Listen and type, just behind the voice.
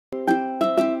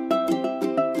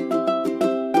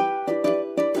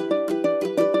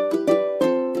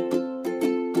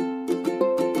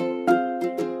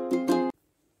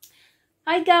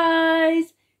Hi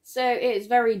guys! So it's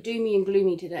very doomy and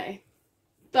gloomy today,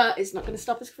 but it's not going to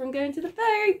stop us from going to the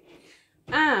boat.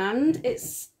 And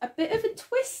it's a bit of a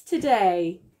twist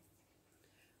today.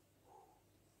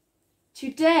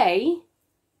 Today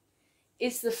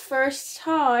is the first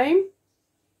time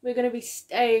we're going to be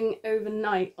staying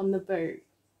overnight on the boat.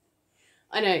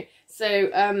 I know.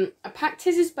 So I packed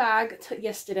his bag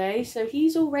yesterday, so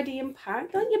he's already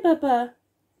unpacked, aren't you, Bubba?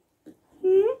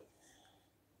 Hmm?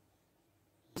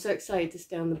 I'm so excited to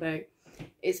stay on the boat.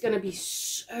 It's going to be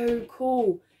so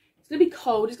cool. It's going to be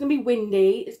cold, it's going to be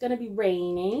windy, it's going to be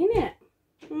rainy, isn't it?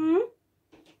 Hmm?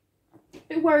 A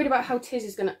bit worried about how Tiz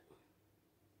is going to...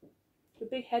 The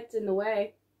big head's in the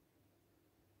way.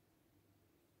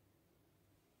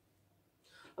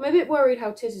 I'm a bit worried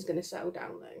how Tiz is going to settle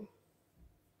down though.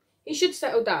 He should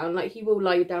settle down, like he will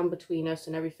lie down between us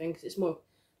and everything, because it's more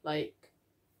like,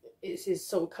 it's his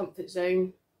sort of comfort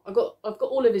zone. I've got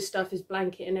all of his stuff, his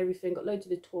blanket and everything, got loads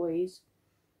of the toys.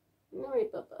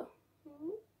 Alright, Bubba.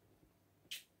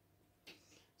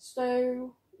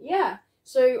 So, yeah.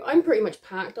 So, I'm pretty much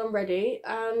packed, I'm ready,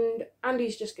 and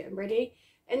Andy's just getting ready,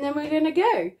 and then we're gonna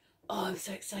go. Oh, I'm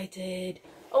so excited.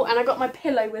 Oh, and I got my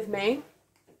pillow with me.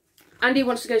 Andy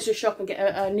wants to go to the shop and get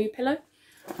a new pillow,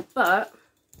 but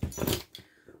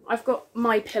I've got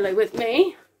my pillow with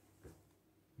me.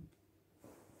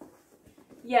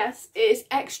 Yes, it is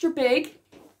extra big,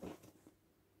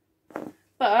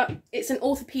 but it's an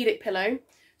orthopedic pillow,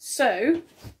 so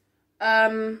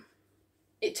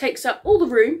it takes up all the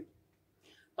room.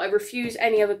 I refuse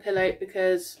any other pillow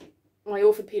because my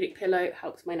orthopedic pillow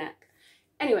helps my neck.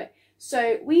 Anyway,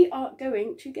 so we are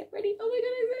going to get ready. Oh my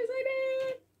god, I'm so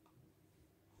excited!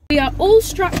 We are all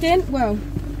strapped in. Well,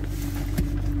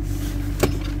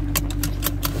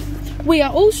 we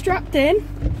are all strapped in.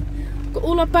 Got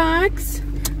all our bags.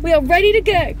 We are ready to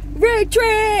go. Road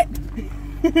trip!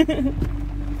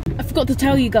 I forgot to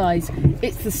tell you guys,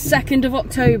 it's the 2nd of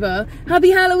October. Happy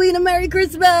Halloween and Merry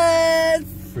Christmas!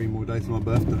 3 more days to my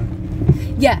birthday.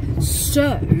 Yeah,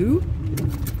 so...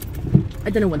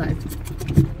 I don't know what that is.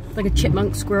 It's like a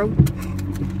chipmunk squirrel.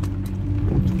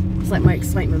 It's like my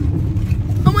excitement.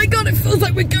 Oh my god, it feels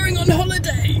like we're going on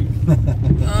holiday!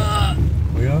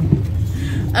 We are?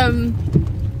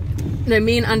 No,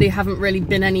 me and Andy haven't really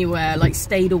been anywhere, like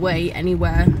stayed away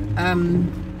anywhere,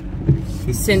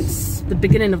 since the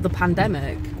beginning of the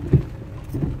pandemic.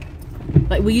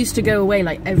 Like we used to go away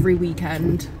like every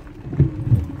weekend,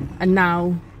 and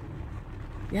now,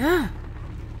 yeah,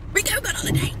 we go on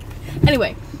holiday.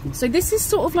 Anyway, so this is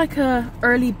sort of like a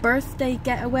early birthday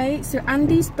getaway. So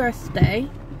Andy's birthday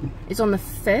is on the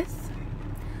 5th,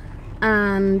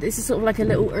 and this is sort of like a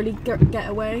little early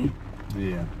getaway.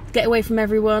 Yeah. Get away from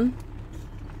everyone.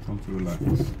 Time to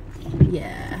relax.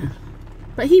 Yeah.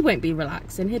 But he won't be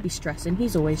relaxing, he'll be stressing.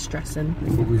 He's always stressing. I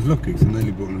thought we was lucky because I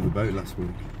nearly bought another boat last week.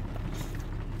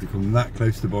 To come that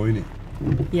close to buying it.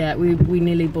 Yeah, we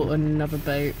nearly bought another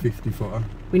boat. 50-footer.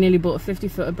 We nearly bought a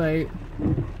 50-footer boat.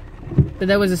 But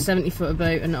there was a 70-footer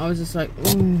boat and I was just like,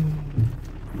 ooh.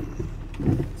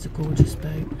 It's a gorgeous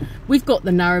boat. We've got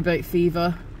the narrowboat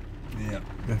fever. Yeah,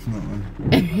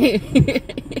 definitely.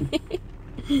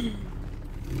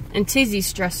 And Tizzy's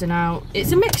stressing out.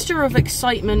 It's a mixture of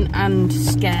excitement and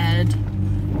scared,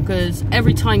 because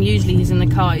every time usually he's in the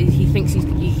car he thinks he's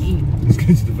going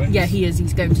to the vets. Yeah, he is,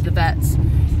 he's going to the vets.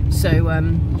 So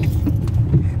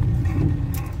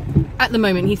at the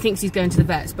moment he thinks he's going to the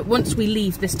vets, but once we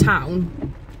leave this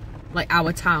town, like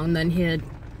our town, then he'll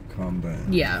calm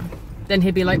down. Yeah, then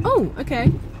he'll be like, oh, okay,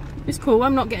 it's cool,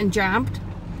 I'm not getting jabbed.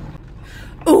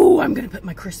 Oh, I'm gonna put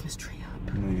my Christmas tree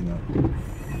up. No, you're not.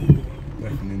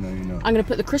 Definitely no, you're not. I'm gonna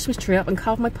put the Christmas tree up and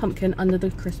carve my pumpkin under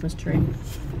the Christmas tree.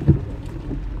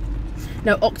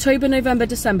 No, October, November,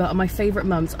 December are my favourite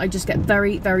months. I just get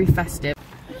very, very festive.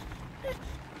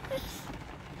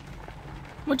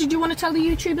 What did you want to tell the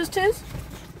YouTubers, Tiz?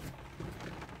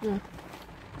 Yeah.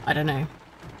 I don't know.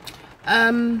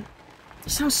 It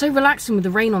sounds so relaxing with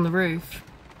the rain on the roof.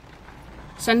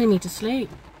 Sending me to sleep.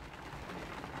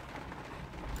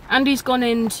 Andy's gone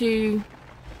into...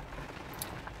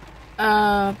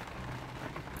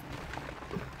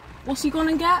 what's he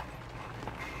gonna get?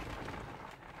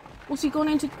 What's he gone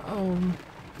into?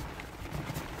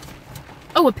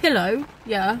 Oh, a pillow.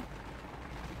 Yeah,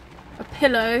 a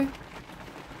pillow.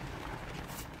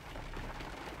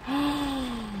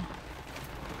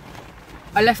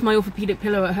 I left my orthopedic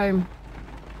pillow at home.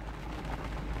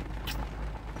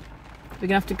 We're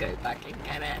gonna have to go back and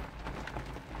get it.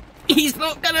 He's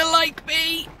not gonna like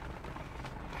me.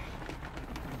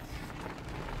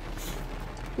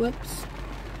 Whoops.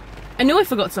 I know I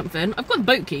forgot something. I've got the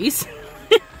boat keys.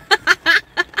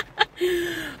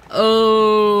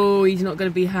 Oh, he's not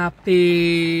going to be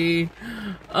happy.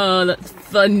 Oh, that's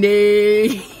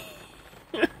funny.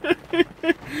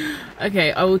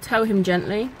 Okay, I will tell him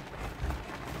gently.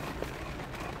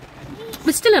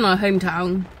 We're still in our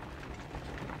hometown.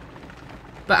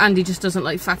 But Andy just doesn't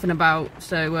like faffing about,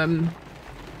 so,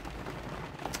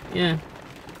 yeah.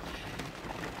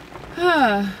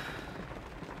 Oh,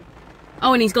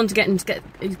 and he's gone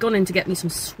in to get me some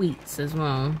sweets as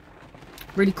well.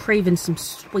 Really craving some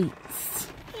sweets.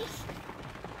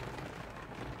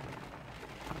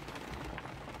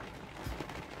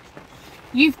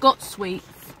 You've got sweets.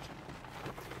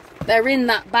 They're in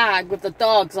that bag with the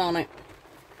dogs on it.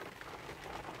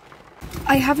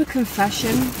 I have a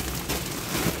confession.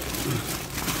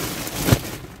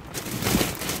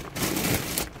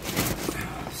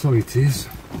 Sorry, Tears.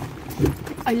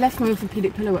 I left my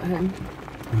orthopedic pillow at home.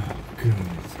 Oh, God.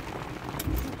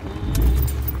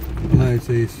 Hello,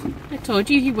 Tears. I told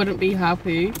you he wouldn't be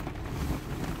happy.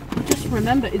 Just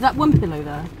remember, is that one pillow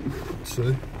there?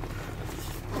 So?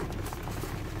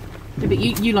 Yeah, but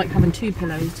you like having two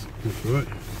pillows. That's right.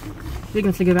 We're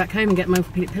going to go back home and get my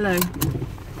orthopedic pillow.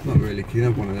 Not really, can you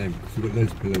have one of them? Because we've got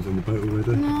loads of pillows on the boat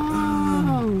already.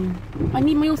 No! I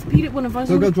need my orthopedic one. So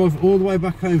I've got to drive all the way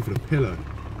back home for the pillow.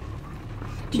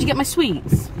 Did you get my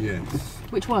sweets? Yes.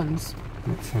 Which ones?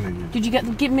 Not telling you. Did you get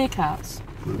the Give Me a Cats?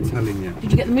 Not telling you.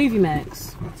 Did you get the movie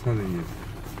mix? Not telling you.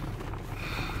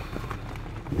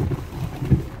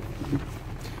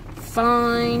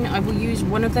 Fine, I will use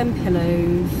one of them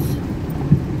pillows.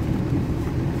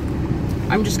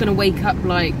 I'm just gonna wake up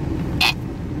like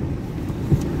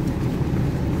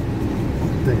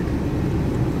Dead.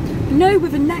 no,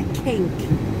 with a neck kink.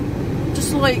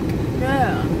 Just like,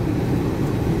 yeah.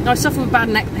 No, I suffer with bad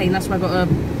neck pain, that's why I got a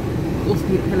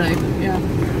orthopedic pillow, yeah.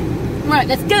 Right,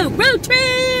 let's go, road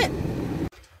trip!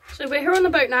 So we're here on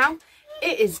the boat now.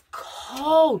 It is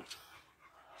cold.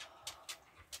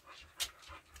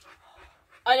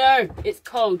 I know, it's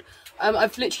cold.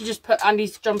 I've literally just put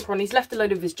Andy's jumper on. He's left a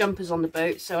load of his jumpers on the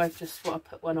boat, so I've just thought I'd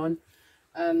put one on.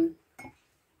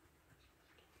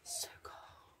 So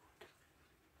cold.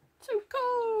 So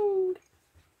cold.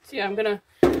 So yeah, I'm gonna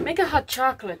make a hot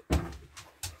chocolate.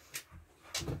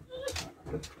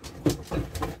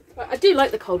 But I do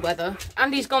like the cold weather.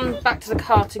 Andy's gone back to the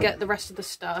car to get the rest of the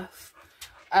stuff.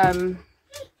 So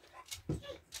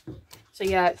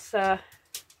yeah, it's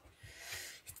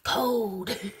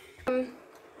cold.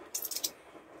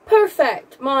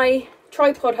 Perfect. My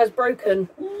tripod has broken.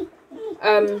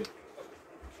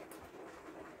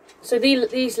 So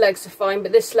these legs are fine,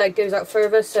 but this leg goes out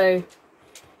further. So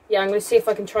yeah, I'm going to see if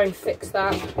I can try and fix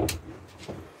that.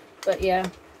 But yeah,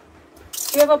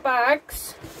 we have our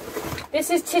bags. This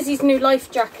is Tizzy's new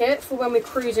life jacket for when we're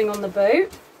cruising on the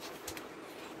boat.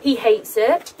 He hates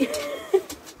it.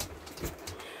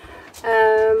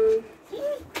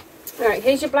 Alright,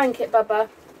 here's your blanket, Bubba.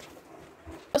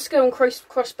 Let's go on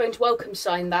Crossbones welcome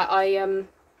sign that I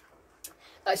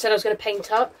said I was going to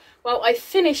paint up. Well, I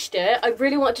finished it. I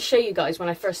really wanted to show you guys when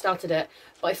I first started it,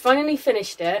 but I finally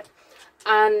finished it.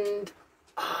 And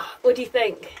what do you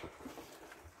think?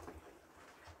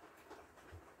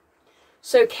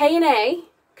 So K and A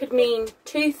could mean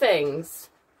two things: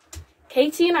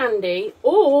 Katie and Andy,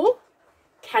 or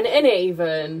Kenneth and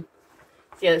Avon.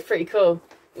 So yeah, that's pretty cool.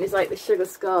 And it's like the sugar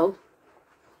skull.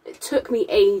 It took me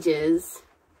ages,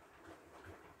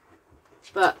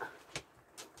 but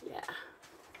yeah,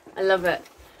 I love it.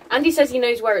 Andy says he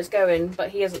knows where it's going, but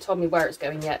he hasn't told me where it's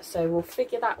going yet, so we'll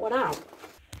figure that one out.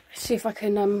 Let's see if I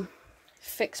can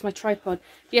fix my tripod.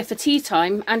 Yeah, for tea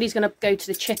time, Andy's gonna go to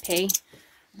the chippy,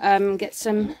 get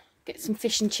some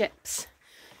fish and chips.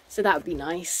 So that would be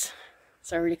nice.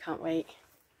 So I really can't wait.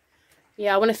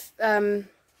 Yeah, I want to.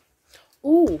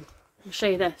 Ooh, I'll show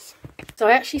you this. So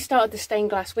I actually started the stained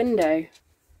glass window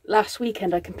last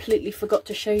weekend. I completely forgot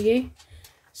to show you.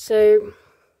 So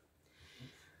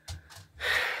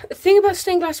the thing about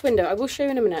stained glass window, I will show you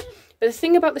in a minute. But the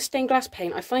thing about the stained glass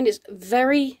paint, I find it's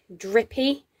very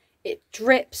drippy. It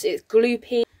drips, it's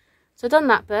gloopy. So I've done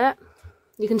that bit.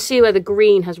 You can see where the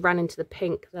green has ran into the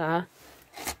pink there.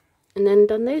 And then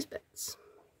done those bits.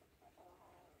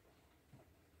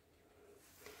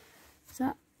 Is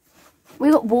that? We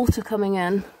got water coming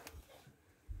in.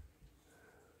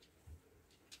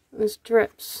 There's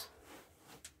drips.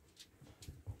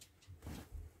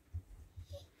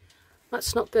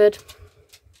 That's not good.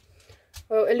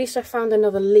 Well, at least I found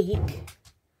another leak.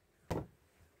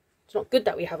 It's not good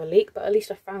that we have a leak, but at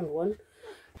least I found one.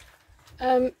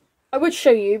 I would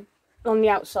show you on the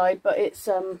outside, but it's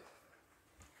a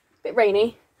bit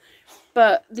rainy.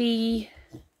 But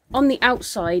on the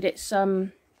outside, it's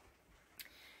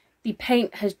the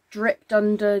paint has dripped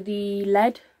under the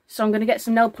lead. So I'm going to get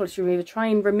some nail polish remover, try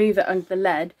and remove it under the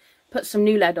lead, put some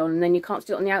new lead on, and then you can't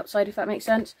see it on the outside, if that makes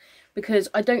sense. Because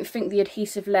I don't think the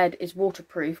adhesive lead is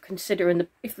waterproof, considering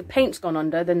if the paint's gone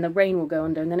under, then the rain will go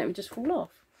under and then it would just fall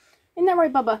off. Isn't that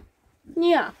right, Bubba?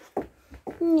 Yeah.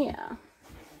 Yeah.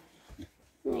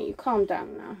 Yeah, you calm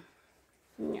down now.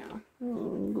 Yeah.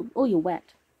 Oh, you're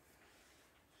wet.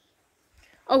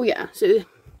 Oh yeah, so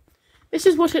this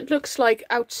is what it looks like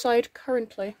outside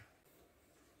currently.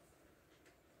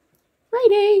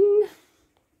 Raining!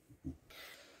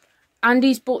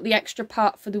 Andy's bought the extra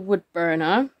part for the wood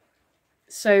burner.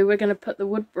 So we're going to put the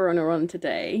wood burner on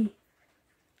today.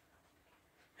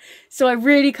 So I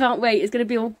really can't wait. It's going to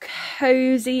be all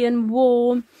cozy and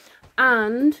warm.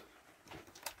 And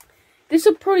this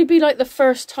will probably be like the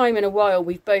first time in a while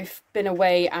we've both been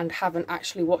away and haven't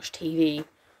actually watched TV.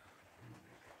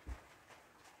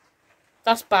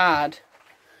 That's bad.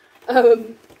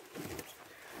 I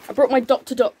brought my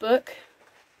Dr. Dot book.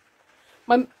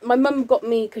 My mum got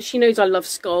me, because she knows I love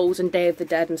skulls and Day of the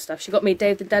Dead and stuff, she got me a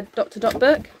Day of the Dead Dr. Dot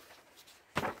book.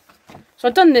 So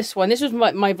I've done this one. This was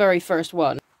my very first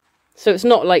one. So it's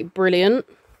not like brilliant,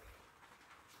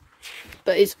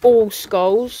 but it's all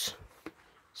skulls.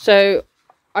 So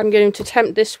I'm going to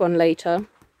attempt this one later.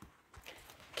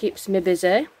 Keeps me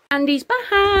busy. Andy's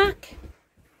back.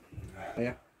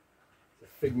 Yeah. It's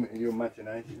a figment of your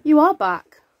imagination. You are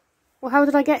back. Well, how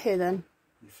did I get here then?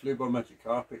 You flew by magic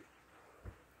carpet.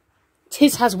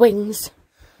 Tis has wings.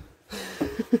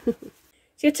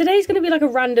 So yeah, today's going to be like a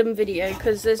random video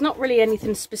because there's not really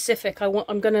anything specific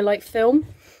I'm going to like film.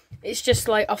 It's just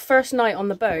like our first night on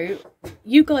the boat.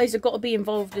 You guys have got to be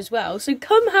involved as well, so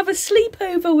come have a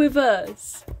sleepover with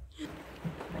us.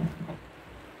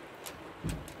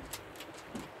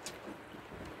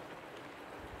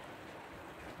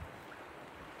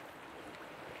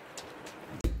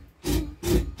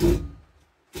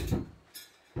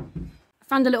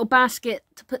 Found a little basket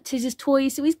to put Tiz's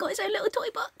toys, so he's got his own little toy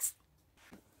box.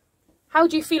 How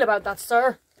do you feel about that,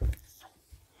 sir?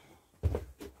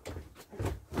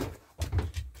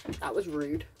 That was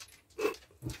rude.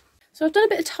 So I've done a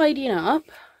bit of tidying up,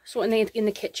 sort of in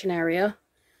the kitchen area.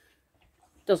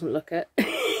 Doesn't look it.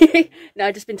 No,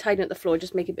 I've just been tidying up the floor,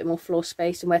 just making a bit more floor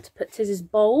space and where to put Tiz's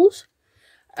bowls.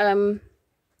 I've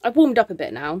warmed up a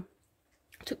bit now.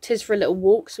 Took Tiz for a little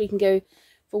walk so we can go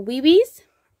for wee-wees.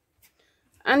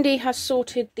 Andy has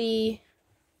sorted the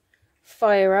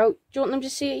fire out. Do you want them to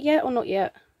see it yet or not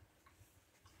yet?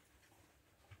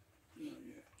 Not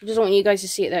yet. He doesn't want you guys to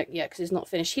see it yet because it's not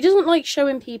finished. He doesn't like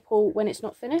showing people when it's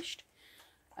not finished.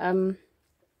 But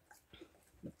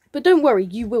don't worry,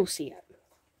 you will see it.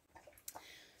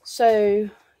 So,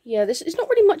 yeah, this is not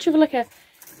really much of like a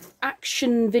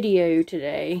action video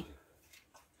today.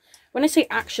 When I say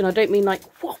action, I don't mean like,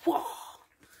 whoa, whoa.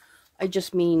 I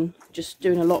just mean just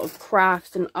doing a lot of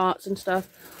crafts and arts and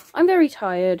stuff. I'm very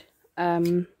tired.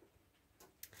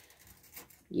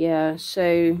 Yeah,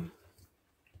 so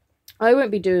I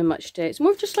won't be doing much today. It's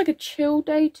more of just like a chill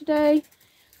day today.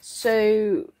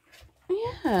 So,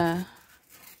 yeah.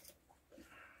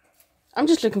 I'm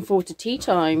just looking forward to tea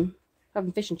time.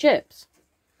 Having fish and chips.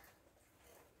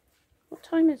 What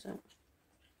time is it?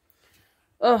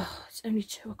 Oh, it's only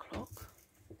 2 o'clock.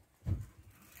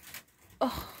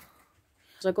 Oh.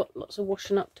 I've got lots of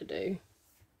washing up to do.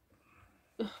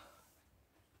 Ugh.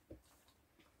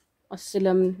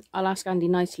 I'll ask Andy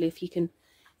nicely if he can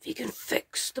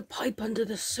fix the pipe under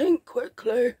the sink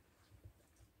quickly.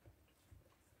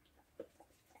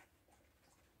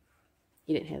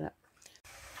 You didn't hear that.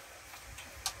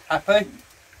 Happy?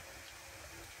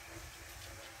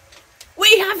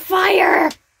 We have fire!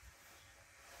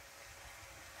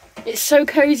 It's so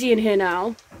cozy in here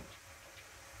now.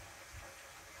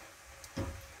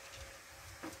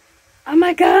 Oh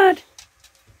my god!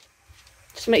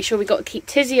 Just make sure we got to keep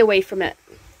Tizzy away from it.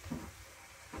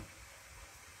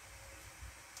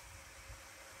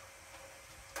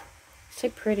 So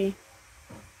pretty.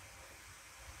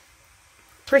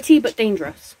 Pretty but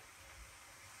dangerous.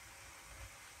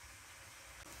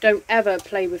 Don't ever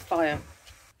play with fire.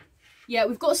 Yeah,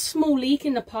 we've got a small leak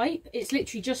in the pipe. It's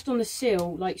literally just on the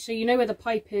sill, like, so you know where the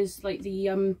pipe is, like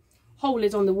the hole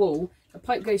is on the wall. The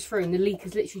pipe goes through and the leak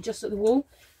is literally just at the wall.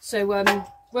 So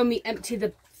when we empty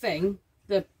the thing,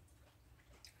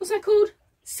 what's that called?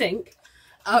 Sink.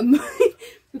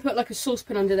 We put like a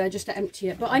saucepan under there just to empty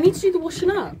it. But I need to do the washing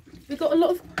up. We've got a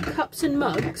lot of cups and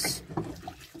mugs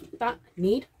that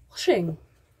need washing.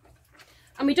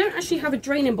 And we don't actually have a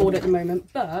draining board at the moment,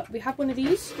 but we have one of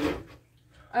these.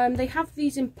 They have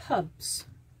these in pubs.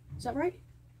 Is that right?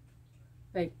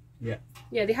 Babe, Yeah.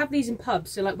 Yeah, they have these in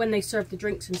pubs, so like when they serve the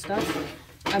drinks and stuff,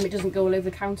 it doesn't go all over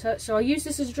the counter. So I use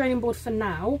this as a draining board for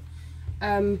now,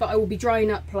 but I will be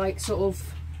drying up like sort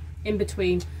of in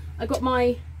between. I got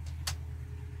my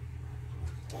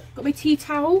tea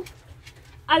towel.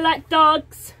 I like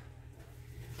dogs.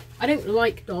 I don't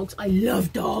like dogs. I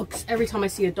love dogs. Every time I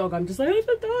see a dog, I'm just like, oh, it's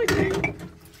a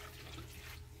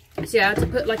dog. So yeah, I had to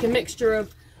put like a mixture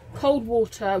of cold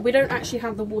water. We don't actually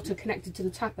have the water connected to the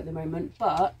tap at the moment,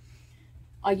 but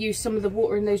I used some of the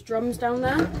water in those drums down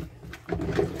there.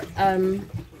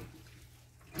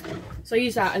 So I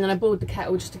used that, and then I boiled the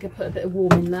kettle just to put a bit of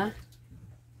warm in there.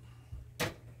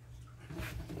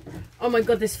 Oh my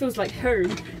god, this feels like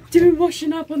home. Doing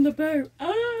washing up on the boat.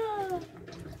 Ah!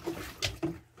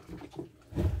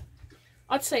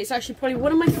 I'd say it's actually probably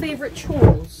one of my favourite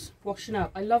chores, washing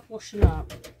up. I love washing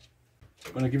up.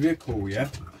 When I give you a call, yeah?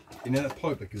 You know that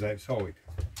pipe that goes outside?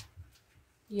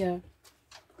 Yeah.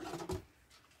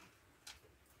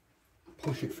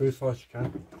 Push it through as far as you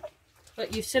can.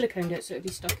 But you've siliconed it so it'd be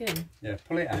stuck in. Yeah,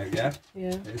 pull it out, yeah?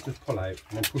 Yeah. It's just pull out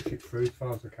and then push it through as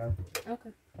far as I can.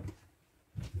 Okay.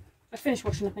 I finished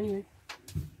washing up anyway.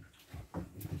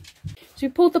 So we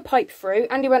pulled the pipe through.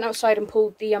 Andy went outside and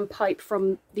pulled the pipe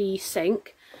from the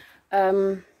sink.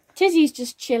 Tizzy's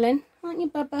just chilling, aren't you,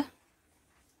 Bubba?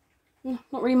 Not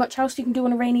really much else you can do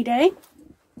on a rainy day.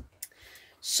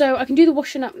 So I can do the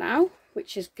washing up now,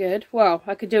 which is good. Well,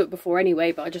 I could do it before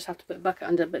anyway, but I just have to put a bucket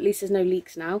under. But at least there's no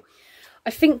leaks now.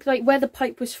 I think like where the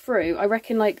pipe was through, I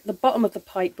reckon like the bottom of the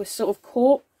pipe was sort of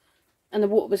caught and the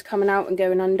water was coming out and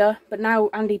going under. But now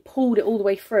Andy pulled it all the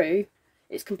way through.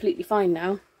 It's completely fine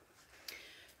now.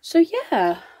 So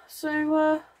yeah,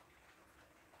 so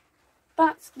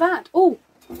that's that. Oh,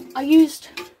 I used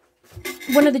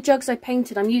one of the jugs I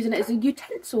painted. I'm using it as a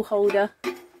utensil holder.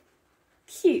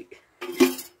 Cute.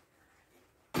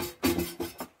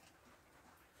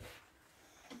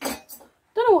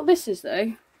 Don't know what this is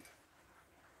though.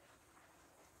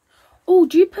 Oh,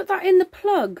 do you put that in the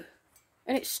plug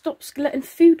and it stops letting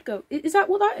food go? Is that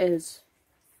what that is?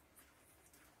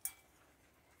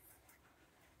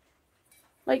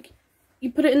 Like,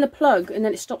 you put it in the plug and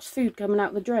then it stops food coming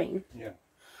out the drain? Yeah.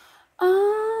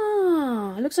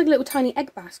 Ah, it looks like a little tiny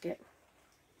egg basket.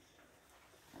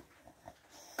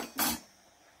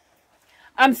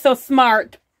 I'm so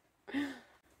smart. What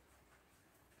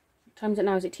time is it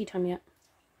now? Is it tea time yet?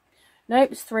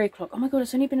 Nope, it's 3 o'clock. Oh my god,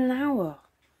 it's only been an hour.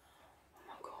 Oh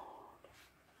my god.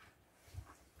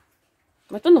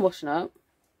 I've done the washing up.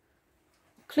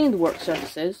 Cleaned the work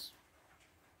surfaces.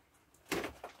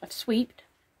 I've sweeped.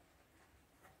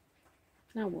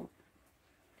 Now what?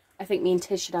 I think me and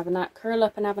Tiz should have a nap. Curl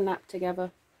up and have a nap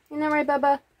together. Isn't that right,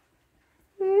 Bubba?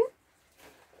 Hmm?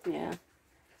 Yeah.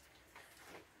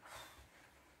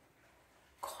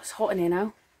 God, it's hot in here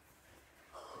now.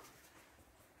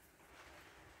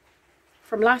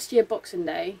 From last year Boxing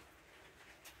Day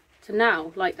to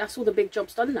now, like, that's all the big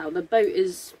jobs done now. The boat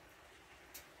is...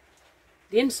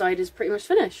 the inside is pretty much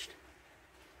finished.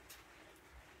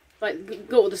 Like,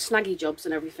 got all the snaggy jobs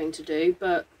and everything to do,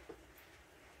 but...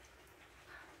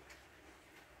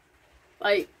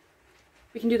 like,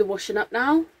 we can do the washing up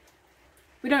now.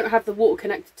 We don't have the water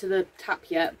connected to the tap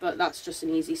yet, but that's just an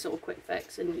easy sort of quick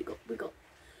fix. And we got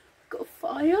a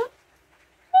fire.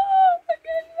 Oh my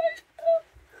goodness!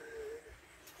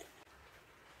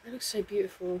 It looks so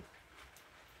beautiful.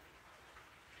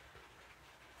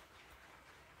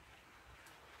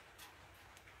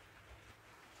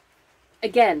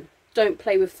 Again, don't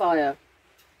play with fire.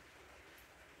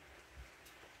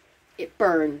 It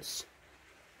burns.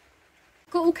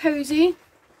 Got all cozy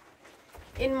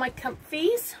in my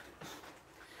comfies.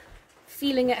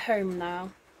 Feeling at home now.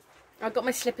 I've got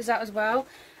my slippers out as well.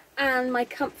 And my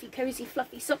comfy, cozy,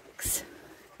 fluffy socks.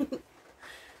 So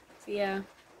yeah.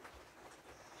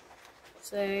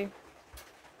 So,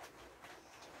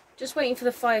 just waiting for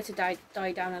the fire to die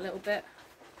down a little bit.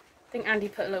 I think Andy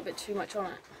put a little bit too much on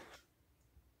it.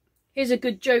 Here's a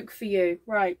good joke for you.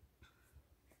 Right.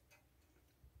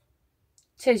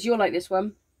 Tiz, you'll like this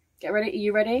one. Get ready. Are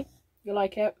you ready? You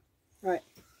like it? Right.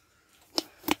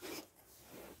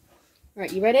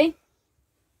 Right, you ready?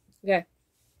 Okay.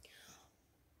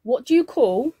 What do you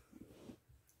call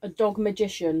a dog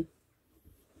magician?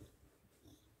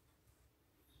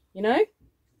 You know?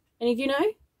 Any of you know?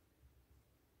 Do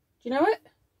you know it?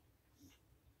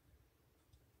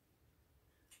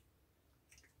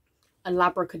 A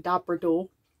labracadabrador.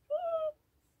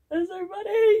 That's so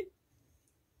funny.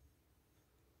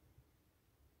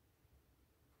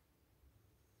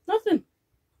 Nothing.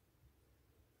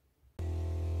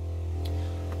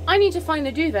 I need to find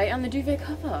the duvet and the duvet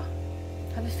cover.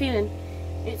 I have a feeling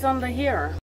It's under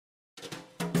here.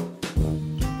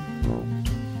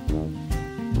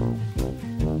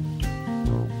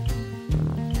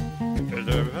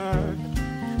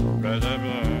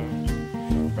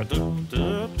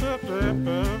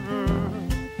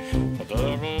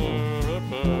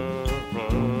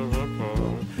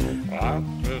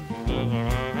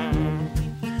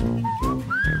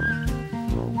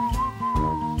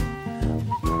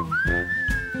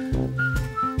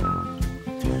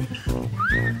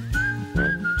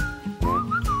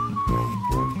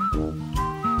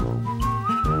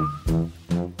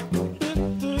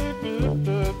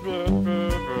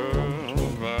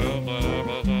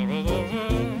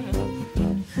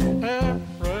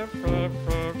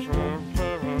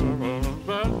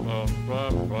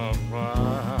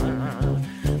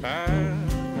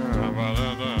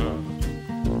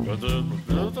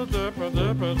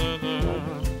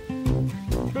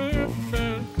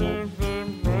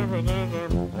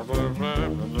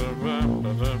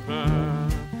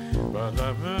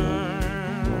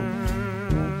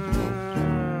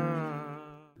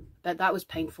 That was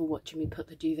painful watching me put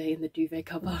the duvet in the duvet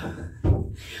cover.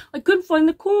 I couldn't find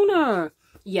the corner.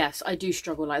 Yes, I do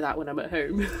struggle like that when I'm at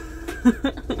home.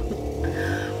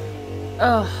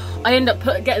 I end up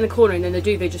getting the corner and then the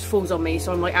duvet just falls on me,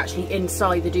 so I'm like actually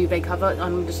inside the duvet cover and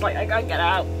I'm just like, I can't get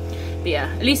out. But yeah,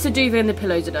 at least the duvet and the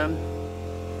pillows are done.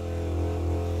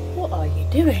 What are you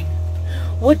doing?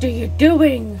 What are you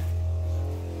doing?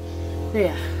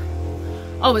 Yeah.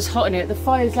 Oh, it's hot in it. The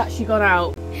fire's actually gone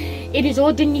out. It is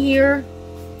odd in here.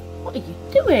 What are you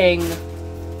doing?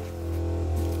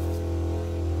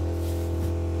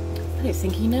 I don't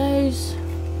think he knows.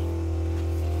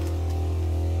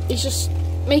 He's just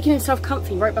making himself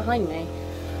comfy right behind me.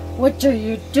 What are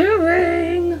you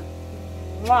doing?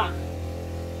 Mwah.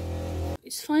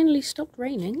 It's finally stopped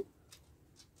raining.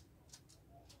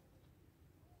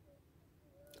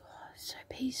 Oh, it's so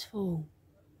peaceful.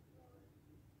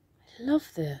 I love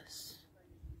this.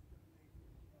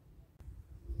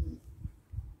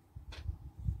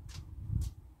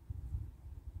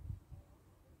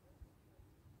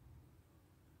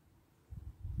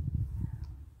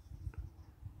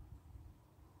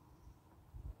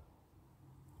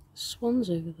 Swans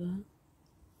over there.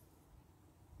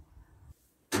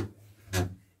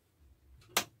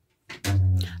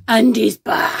 Andy's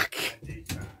back.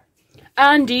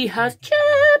 Andy has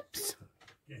chips.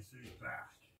 Guess who's back?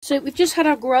 So we've just had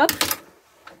our grub.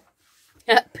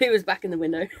 Pooh was back in the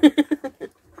window.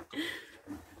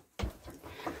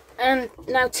 And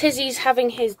now Tizzy's having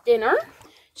his dinner.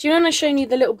 So you know when I showed you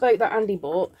the little boat that Andy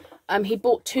bought? He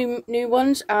bought 2 new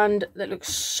ones and that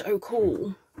looks so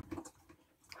cool.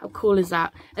 How cool is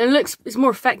that? And it's more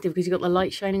effective because you've got the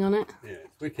light shining on it. Yeah,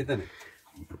 it's wicked, isn't it?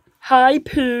 Hi,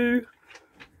 Pooh.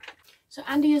 So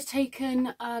Andy has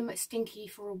taken Stinky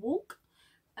for a walk.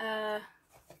 And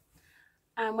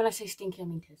when I say Stinky, I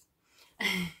mean Tiz.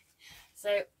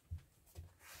 So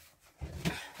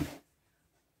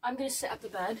I'm going to sit up the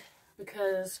bed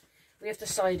because we have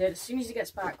decided as soon as he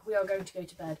gets back, we are going to go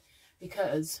to bed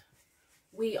because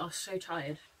we are so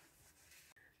tired.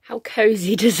 How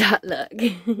cozy does that look?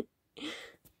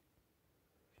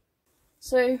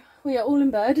 So we are all in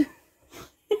bed.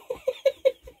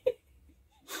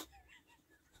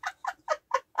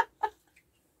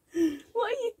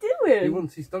 What are you doing? He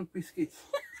wants his dog biscuits.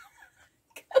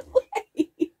 Go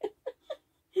away.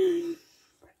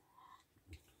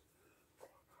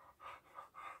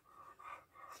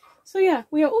 So yeah,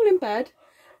 we are all in bed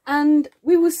and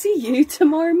we will see you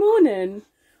tomorrow morning.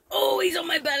 Oh, he's on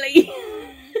my belly.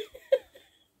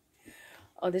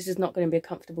 Oh, this is not going to be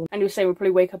comfortable. And he was saying we'll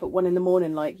probably wake up at 1 in the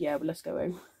morning like, yeah, but let's go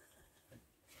home.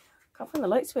 Can't find the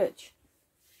light switch.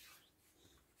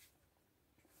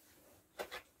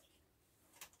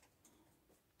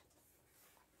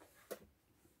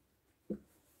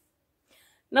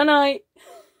 Night-night.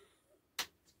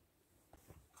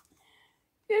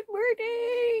 Good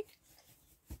morning.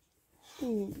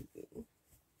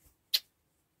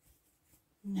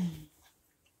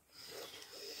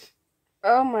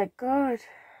 Oh my god.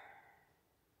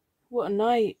 What a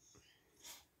night.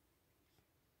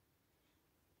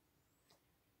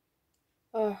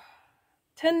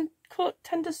 10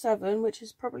 to 7, which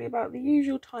is probably about the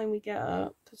usual time we get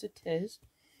up, because it is.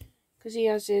 Because he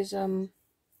has his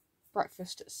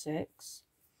breakfast at 6.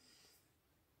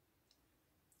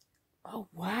 Oh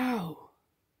wow.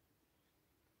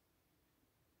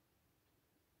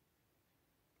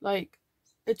 Like,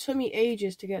 it took me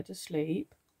ages to get to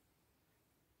sleep.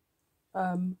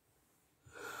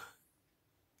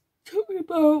 Took me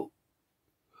about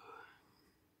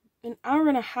an hour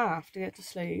and a half to get to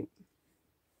sleep.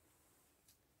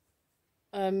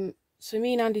 So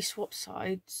me and Andy swapped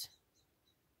sides.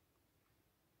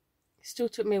 It still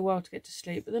took me a while to get to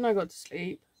sleep, but then I got to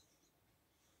sleep.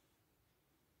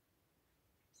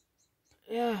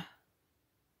 Yeah.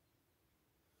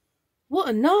 What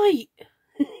a night!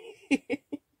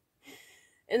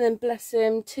 And then bless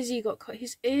him, Tizzy got cut.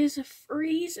 His ears are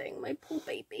freezing, my poor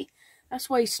baby. That's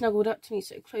why he snuggled up to me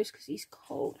so close, because he's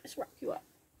cold. Let's wrap you up.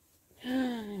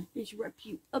 Let's wrap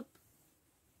you up.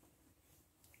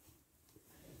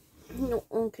 No,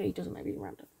 okay, he doesn't make me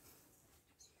round up.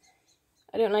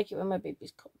 I don't like it when my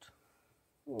baby's cold.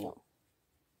 No.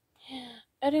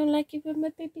 I don't like it when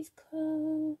my baby's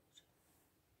cold.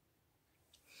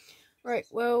 Right,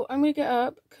 well, I'm going to get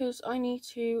up because I need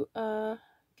to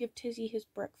give Tizzy his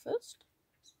breakfast.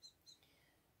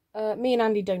 Me and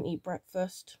Andy don't eat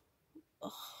breakfast.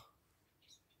 Ugh.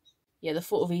 Yeah, the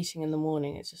thought of eating in the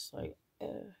morning is just like,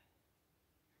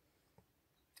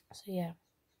 So yeah.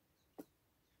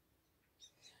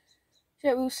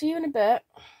 So we'll see you in a bit.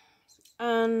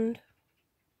 And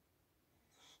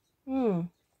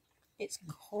it's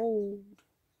cold.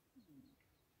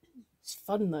 It's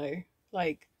fun though.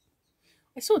 Like,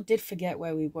 I sort of did forget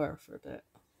where we were for a bit.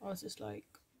 I was just like,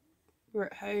 we're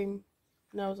at home.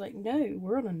 And I was like, no,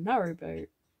 we're on a narrowboat.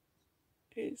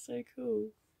 It's so cool.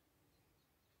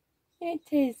 It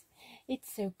is.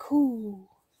 It's so cool.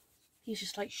 He's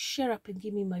just like, shut up and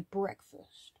give me my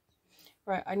breakfast.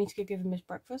 Right, I need to go give him his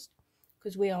breakfast.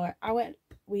 Because we are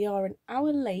an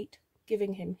hour late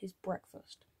giving him his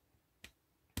breakfast.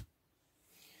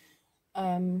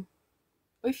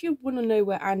 If you want to know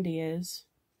where Andy is,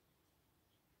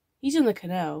 he's in the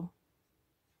canal.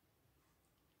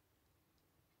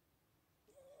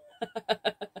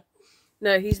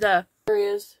 No, he's there. There he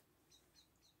is.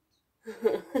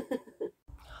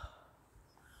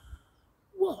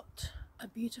 What a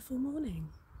beautiful morning.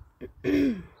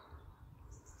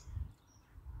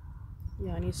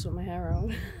 Yeah, I need to sort my hair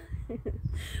out.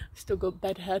 Still got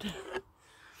bed head.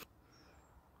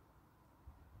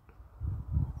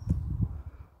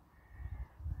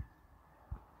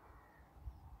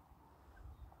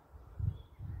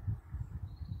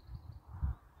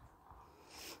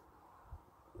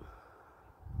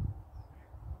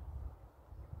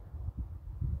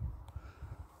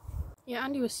 Yeah,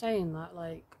 Andy was saying that,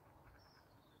 like,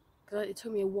 because it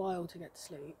took me a while to get to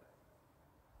sleep.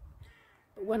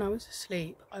 But when I was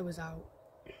asleep, I was out.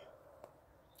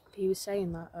 He was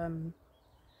saying that,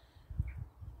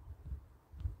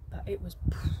 that it was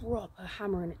proper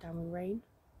hammering it down with rain.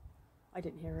 I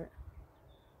didn't hear it.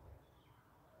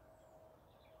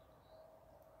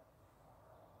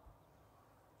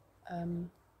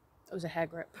 It was a hair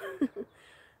grip.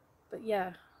 But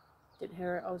yeah, didn't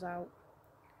hear it, I was out.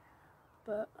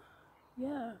 But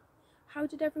yeah, how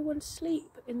did everyone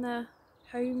sleep in their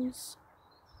homes,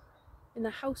 in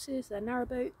their houses, their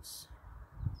narrowboats?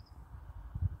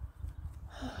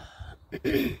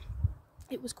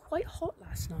 It was quite hot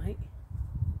last night,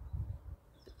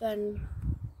 but then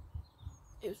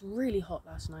it was really hot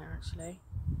last night actually.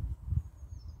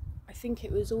 I think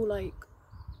it was all like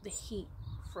the heat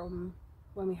from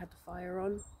when we had the fire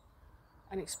on,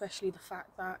 and especially the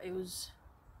fact that it was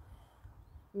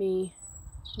me,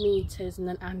 Tiz, and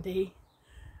then Andy.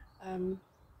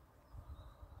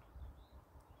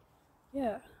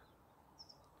 Yeah,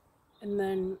 and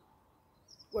then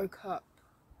woke up,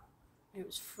 it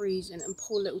was freezing, and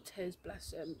poor little Tiz,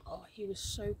 bless him, oh, he was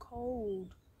so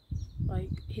cold. Like,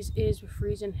 his ears were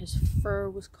freezing, his fur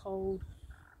was cold.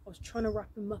 I was trying to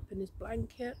wrap him up in his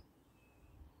blanket.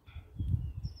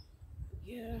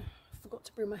 Yeah, I forgot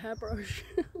to bring my hairbrush.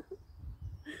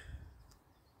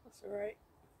 That's alright.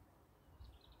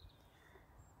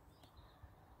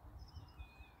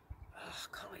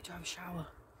 Can't wait to have a shower.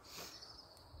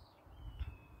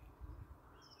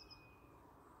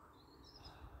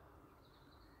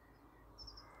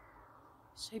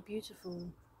 So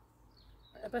beautiful.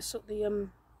 I best sort the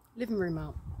living room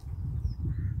out.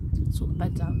 Sort the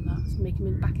beds out and that, so make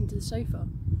him back into the sofa.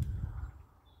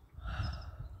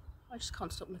 I just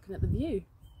can't stop looking at the view.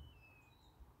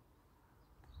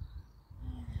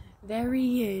 There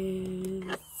he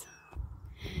is.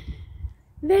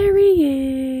 There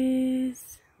he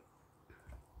is.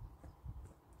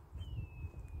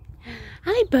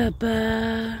 Hi,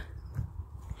 Bubba.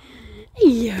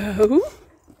 Yo.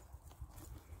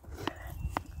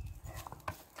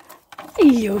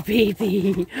 Hello,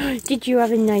 baby. Did you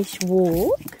have a nice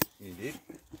walk? You did.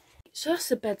 So that's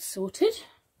the bed sorted.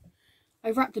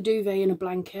 I wrapped the duvet in a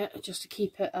blanket just to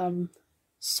keep it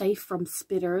safe from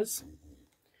spitters.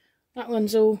 That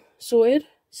one's all sorted.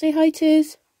 Say hi,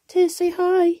 Tiz. Tiz, say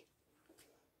hi.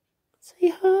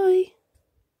 Say hi.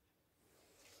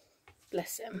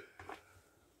 Bless him.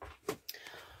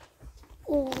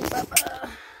 Oh, Baba.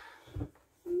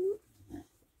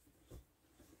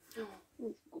 Oh,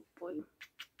 good boy.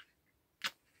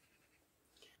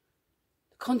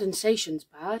 The condensation's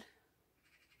bad.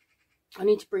 I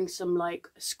need to bring some like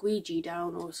a squeegee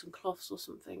down or some cloths or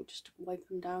something just to wipe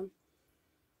them down.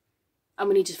 And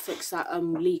we need to fix that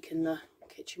leak in the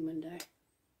kitchen window.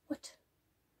 What?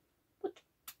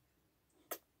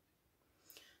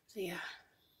 So yeah.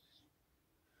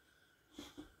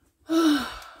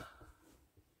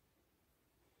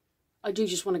 I do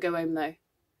just want to go home though.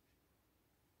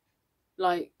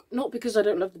 Like, not because I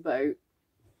don't love the boat,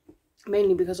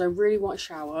 mainly because I really want a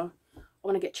shower. I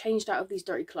want to get changed out of these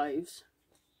dirty clothes.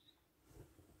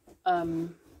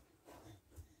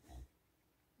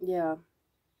 Yeah.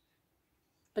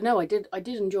 But no, I did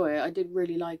enjoy it. I did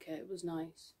really like it. It was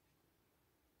nice.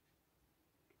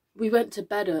 We went to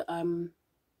bed at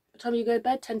what time you go to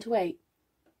bed? 10 to 8?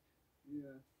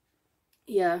 Yeah.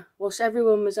 Yeah. Whilst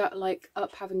everyone was up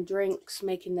having drinks,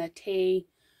 making their tea,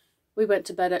 we went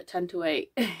to bed at 10 to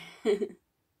 8.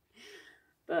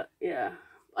 But yeah,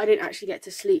 I didn't actually get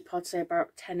to sleep, I'd say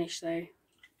about 10ish though.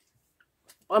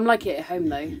 I'm like it at home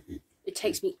though. It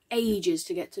takes me ages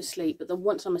to get to sleep, but then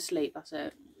once I'm asleep, that's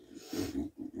it.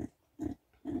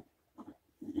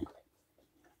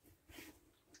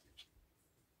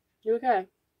 You okay?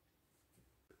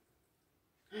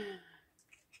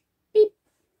 Beep.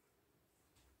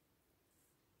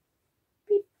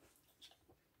 Beep.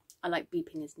 I like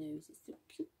beeping his nose, it's so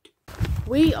cute.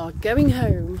 We are going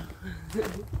home.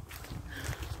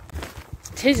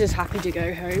 Tiz is happy to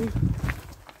go home.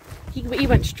 He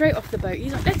went straight off the boat.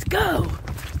 He's like, let's go!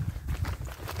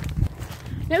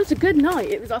 It was a good night.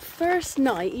 It was our first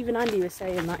night. Even Andy was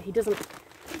saying that.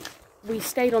 We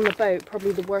stayed on the boat,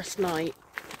 probably the worst night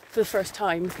for the first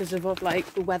time because of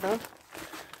like the weather.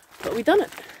 But we done it.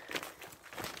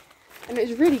 And it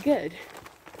was really good.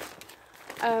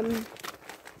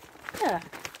 Yeah.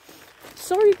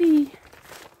 Sorry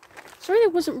there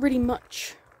wasn't really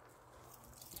much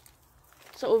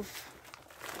sort of,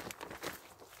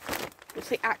 let's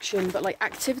say action, but like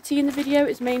activity in the video.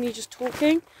 It's mainly just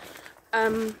talking.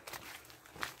 But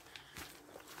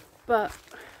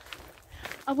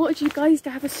I wanted you guys to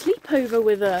have a sleepover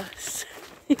with us.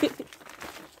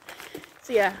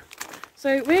 So yeah,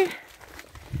 so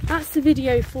that's the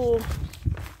video for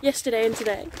yesterday and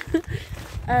today.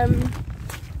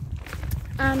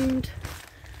 And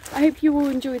I hope you all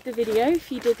enjoyed the video.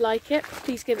 If you did like it,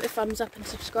 please give it a thumbs up and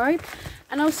subscribe.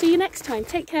 And I'll see you next time.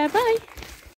 Take care, bye!